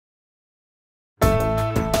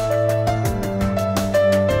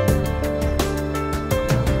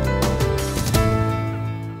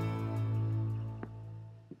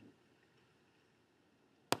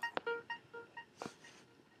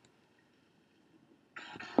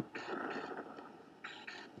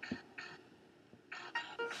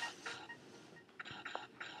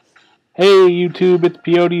Hey YouTube, it's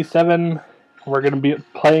POD7. We're going to be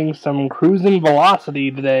playing some Cruis'n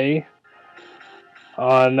Velocity today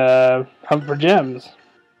on Hunt for Gems.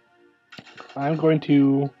 I'm going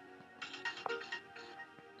to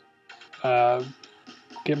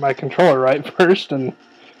get my controller right first, and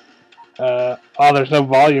oh, there's no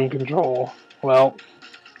volume control. Well,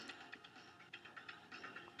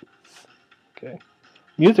 okay.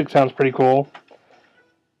 Music sounds pretty cool.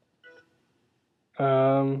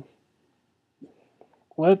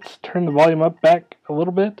 Let's turn the volume up back a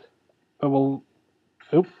little bit, but we'll...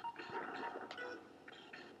 Oop.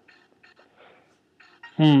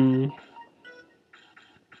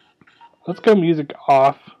 Let's go music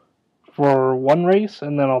off for one race,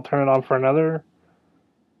 and then I'll turn it on for another,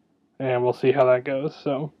 and we'll see how that goes.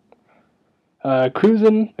 So,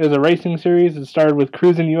 Cruis'n is a racing series. It started with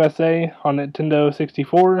Cruis'n USA on Nintendo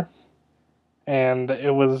 64, and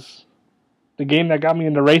it was the game that got me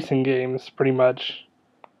into racing games, pretty much.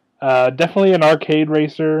 Definitely an arcade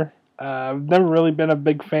racer. I've never really been a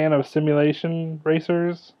big fan of simulation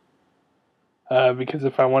racers, because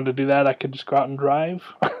if I wanted to do that, I could just go out and drive.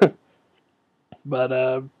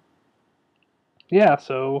 But, yeah,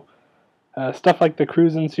 so stuff like the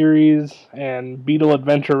Cruis'n series and Beetle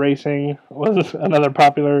Adventure Racing was another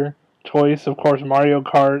popular choice. Of course, Mario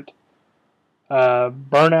Kart,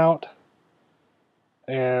 Burnout,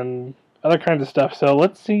 and other kinds of stuff. So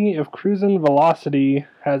let's see if Cruis'n Velocity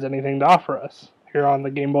has anything to offer us here on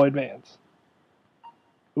the Game Boy Advance.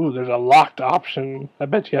 Ooh, there's a locked option. I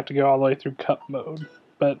bet you have to go all the way through Cup mode.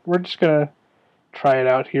 But we're just going to try it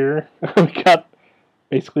out here. We got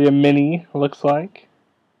basically a mini, looks like.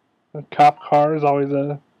 A cop car is always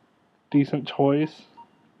a decent choice.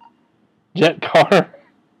 Jet car.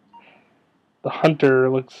 The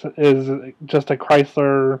Hunter is just a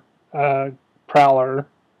Chrysler Prowler.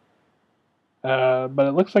 But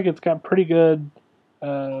it looks like it's got pretty good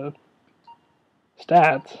stats.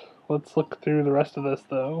 Let's look through the rest of this,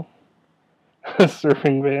 though.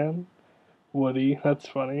 Surfing van. Woody. That's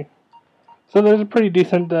funny. So there's a pretty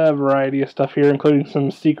decent variety of stuff here, including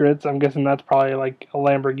some secrets. I'm guessing that's probably like a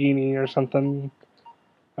Lamborghini or something.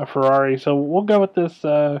 A Ferrari. So we'll go with this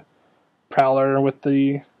Prowler with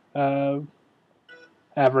the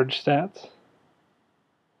average stats.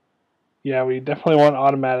 Yeah, we definitely want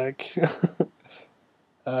automatic.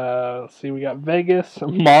 Let's see, we got Vegas,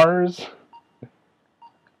 Mars,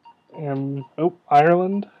 and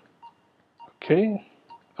Ireland. Okay.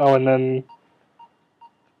 Oh, and then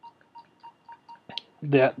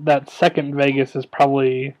that second Vegas is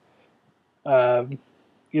probably either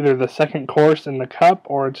the second course in the Cup,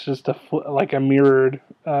 or it's just like a mirrored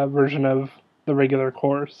version of the regular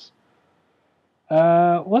course.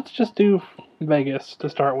 Let's just do Vegas to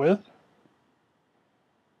start with.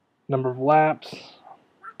 Number of laps.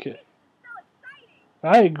 Okay.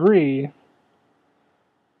 I agree.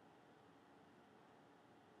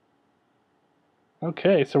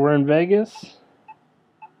 Okay, so we're in Vegas.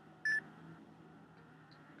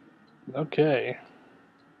 Okay.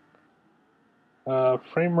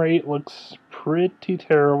 Frame rate looks pretty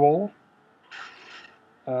terrible.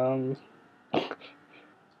 I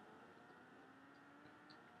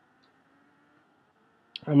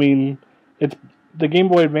mean, the Game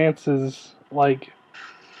Boy Advance is like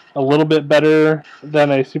a little bit better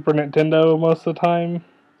than a Super Nintendo most of the time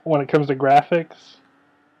when it comes to graphics,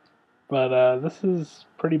 but this is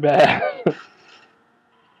pretty bad.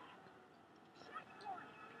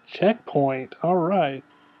 Checkpoint. All right.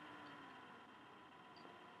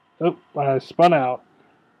 Oh, I spun out.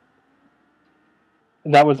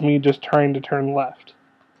 And that was me just trying to turn left.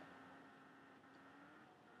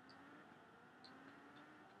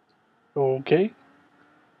 Okay.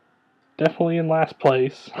 Definitely in last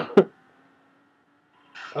place.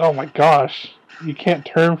 Oh my gosh. You can't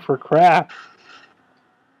turn for crap.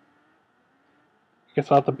 I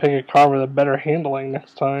guess I'll have to pick a car with a better handling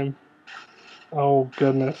next time. Oh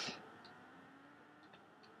goodness.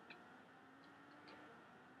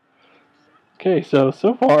 Okay, so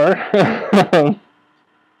far,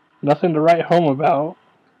 nothing to write home about,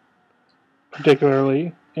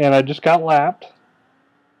 particularly. And I just got lapped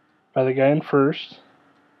by the guy in first.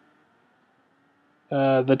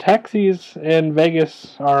 The taxis in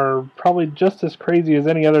Vegas are probably just as crazy as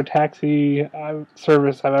any other taxi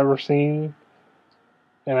service I've ever seen.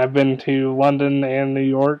 And I've been to London and New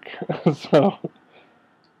York, so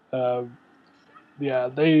yeah,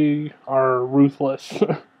 they are ruthless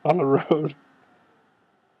on the road.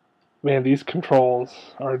 Man, these controls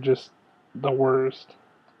are just the worst.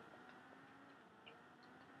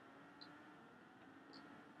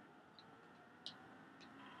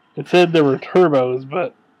 It said there were turbos,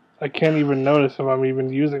 but I can't even notice if I'm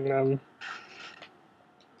even using them.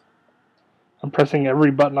 I'm pressing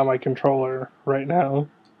every button on my controller right now.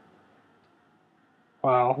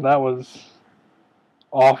 Wow, that was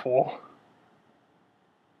awful.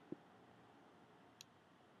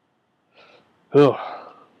 Ugh.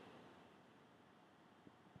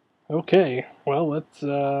 Okay, well, let's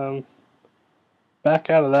back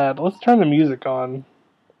out of that. Let's turn the music on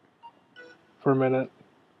for a minute.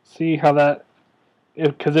 See how that...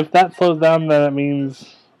 Because if that slows down, then it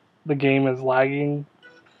means the game is lagging.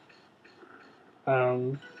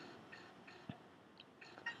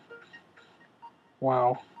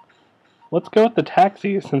 Wow. Let's go with the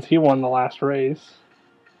taxi since he won the last race.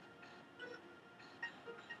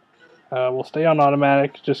 We'll stay on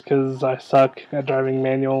automatic just because I suck at driving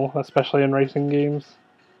manual, especially in racing games.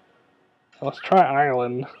 So let's try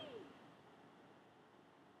Ireland.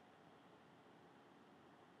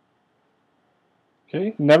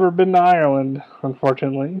 Okay, never been to Ireland,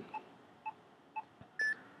 unfortunately.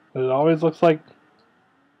 But it always looks like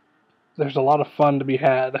there's a lot of fun to be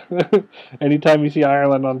had. Anytime you see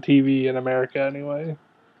Ireland on TV in America, anyway.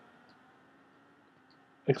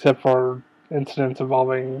 Except for incidents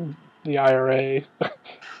involving the IRA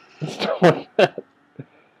and stuff like that.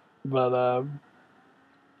 But,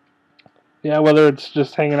 yeah, whether it's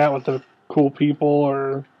just hanging out with the cool people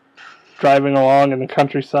or driving along in the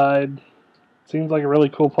countryside, seems like a really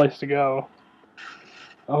cool place to go.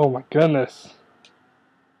 Oh my goodness.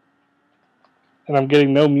 And I'm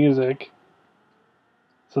getting no music.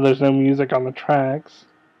 So there's no music on the tracks.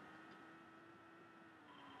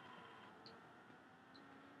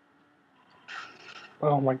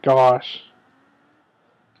 Oh my gosh.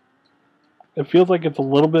 It feels like it's a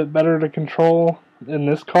little bit better to control in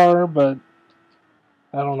this car, but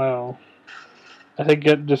I don't know. I think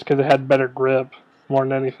it just because it had better grip more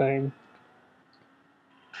than anything.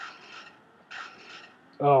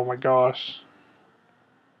 Oh my gosh.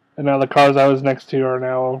 And now the cars I was next to are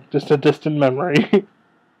now just a distant memory.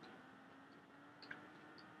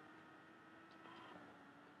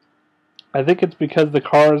 I think it's because the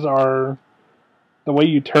cars are... The way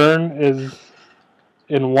you turn is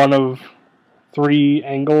in one of 3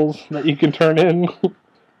 angles that you can turn in.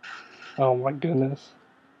 Oh my goodness.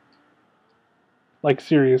 Like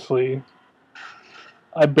seriously.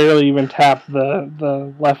 I barely even tapped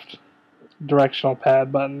the left directional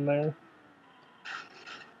pad button there.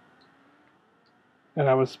 And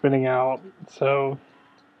I was spinning out, so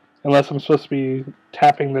unless I'm supposed to be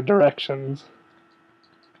tapping the directions,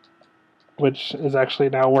 which is actually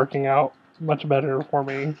now working out much better for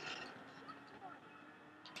me.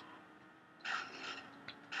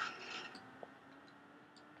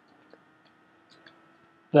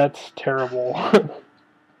 That's terrible.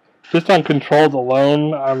 Just on controls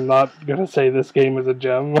alone, I'm not going to say this game is a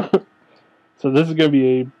gem. So this is going to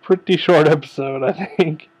be a pretty short episode, I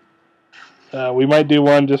think. We might do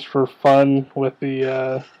one just for fun with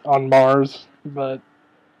the on Mars, but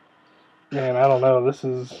man, I don't know. This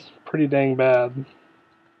is pretty dang bad.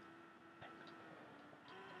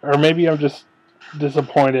 Or maybe I'm just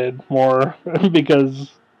disappointed more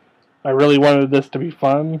because I really wanted this to be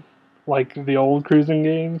fun, like the old cruising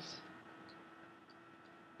games.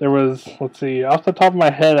 There was, let's see, off the top of my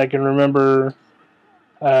head, I can remember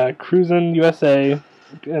Cruis'n USA,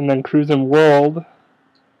 and then Cruis'n World,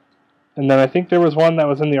 and then I think there was one that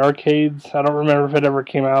was in the arcades. I don't remember if it ever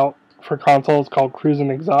came out for consoles, called Cruis'n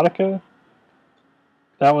Exotica.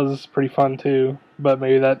 That was pretty fun too, but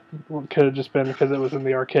maybe that could have just been because it was in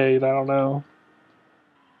the arcade. I don't know.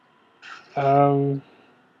 And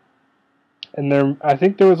there, I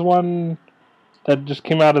think there was one that just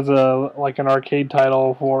came out as an arcade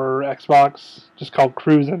title for Xbox, just called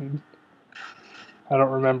Cruis'n. I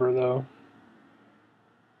don't remember though,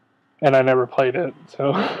 and I never played it.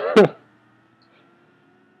 So,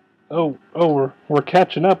 we're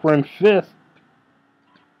catching up. We're in 5th.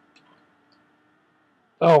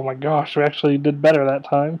 Oh my gosh, we actually did better that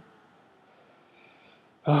time.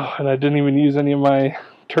 Oh, and I didn't even use any of my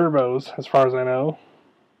turbos, as far as I know.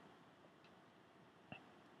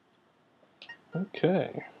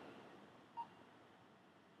 Okay.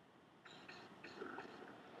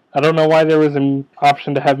 I don't know why there was an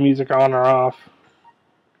option to have music on or off.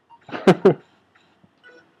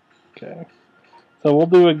 Okay. So we'll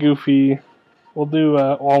do a goofy... We'll do,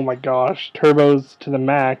 oh my gosh, turbos to the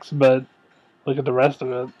max, but look at the rest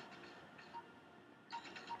of it.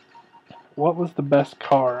 What was the best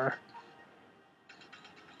car?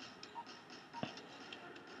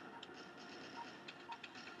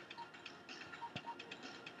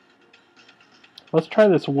 Let's try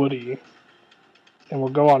this Woody, and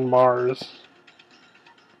we'll go on Mars.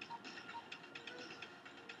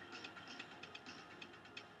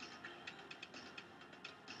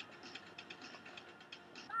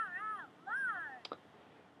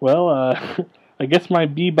 Well, I guess my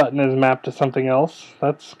B button is mapped to something else.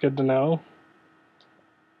 That's good to know.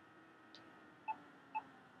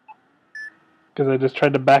 Because I just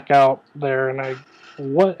tried to back out there and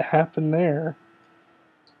what happened there?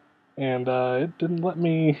 And it didn't let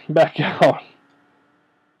me back out.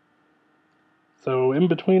 So in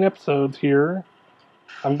between episodes here,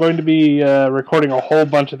 I'm going to be recording a whole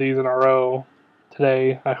bunch of these in a row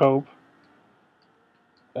today, I hope.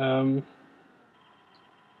 Because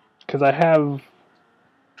I have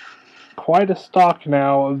quite a stock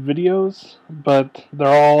now of videos, but they're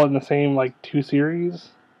all in the same like 2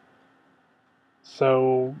 series.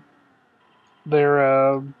 So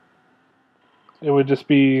they're it would just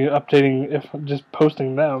be updating if just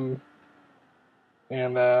posting them,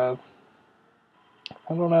 and I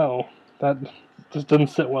don't know, that just doesn't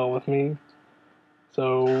sit well with me.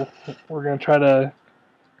 So we're gonna try to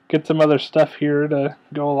get some other stuff here to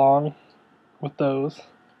go along with those.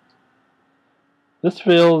 This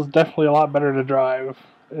feels definitely a lot better to drive.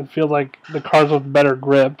 It feels like the cars with better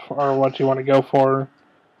grip are what you want to go for.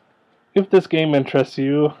 If this game interests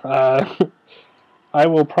you, I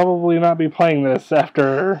will probably not be playing this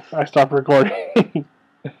after I stop recording.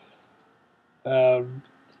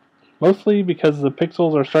 Mostly because the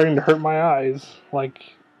pixels are starting to hurt my eyes. Like,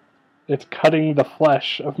 it's cutting the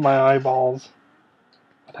flesh of my eyeballs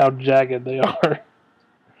with how jagged they are.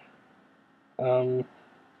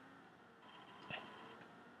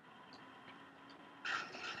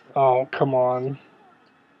 Oh, come on.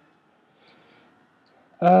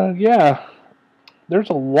 Yeah. There's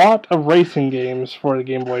a lot of racing games for the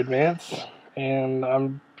Game Boy Advance, and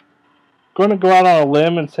I'm going to go out on a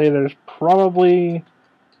limb and say there's probably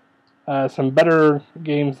some better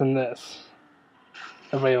games than this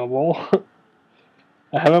available.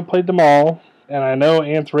 I haven't played them all, and I know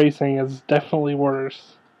Ants Racing is definitely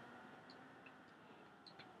worse.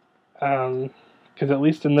 Because at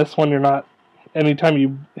least in this one, you're not, anytime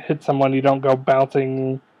you hit someone, you don't go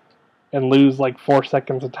bouncing and lose like 4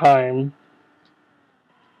 seconds of time.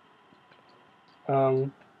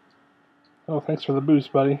 Oh, thanks for the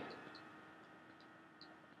boost, buddy.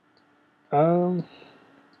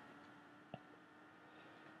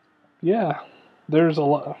 Yeah, there's a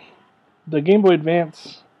lot. The Game Boy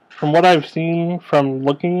Advance, from what I've seen from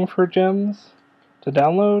looking for gems to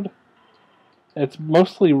download, it's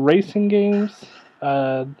mostly racing games,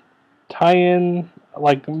 tie-in,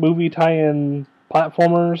 like movie tie-in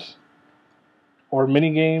platformers or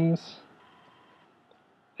mini games,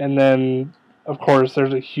 and then, of course,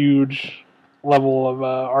 there's a huge level of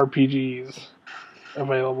RPGs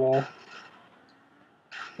available,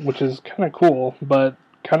 which is kind of cool, but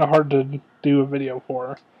kind of hard to do a video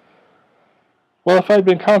for. Well, if I'd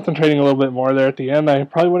been concentrating a little bit more there at the end, I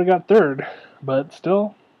probably would have got third, but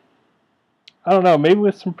still, I don't know, maybe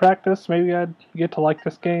with some practice, maybe I'd get to like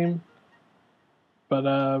this game,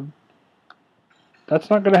 but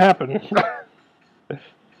that's not going to happen.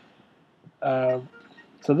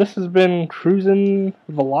 So this has been Cruis'n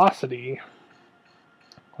Velocity.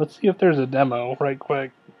 Let's see if there's a demo right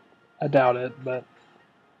quick. I doubt it, but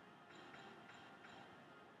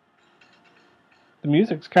the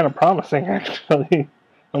music's kind of promising, actually.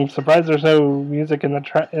 I'm surprised there's no music in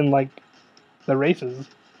the the races.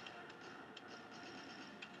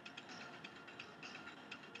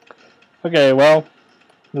 Okay, well,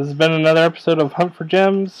 this has been another episode of Hunt for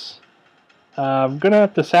Gems. I'm gonna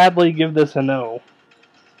have to sadly give this a no.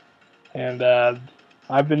 And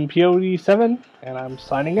I've been POD7, and I'm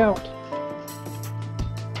signing out.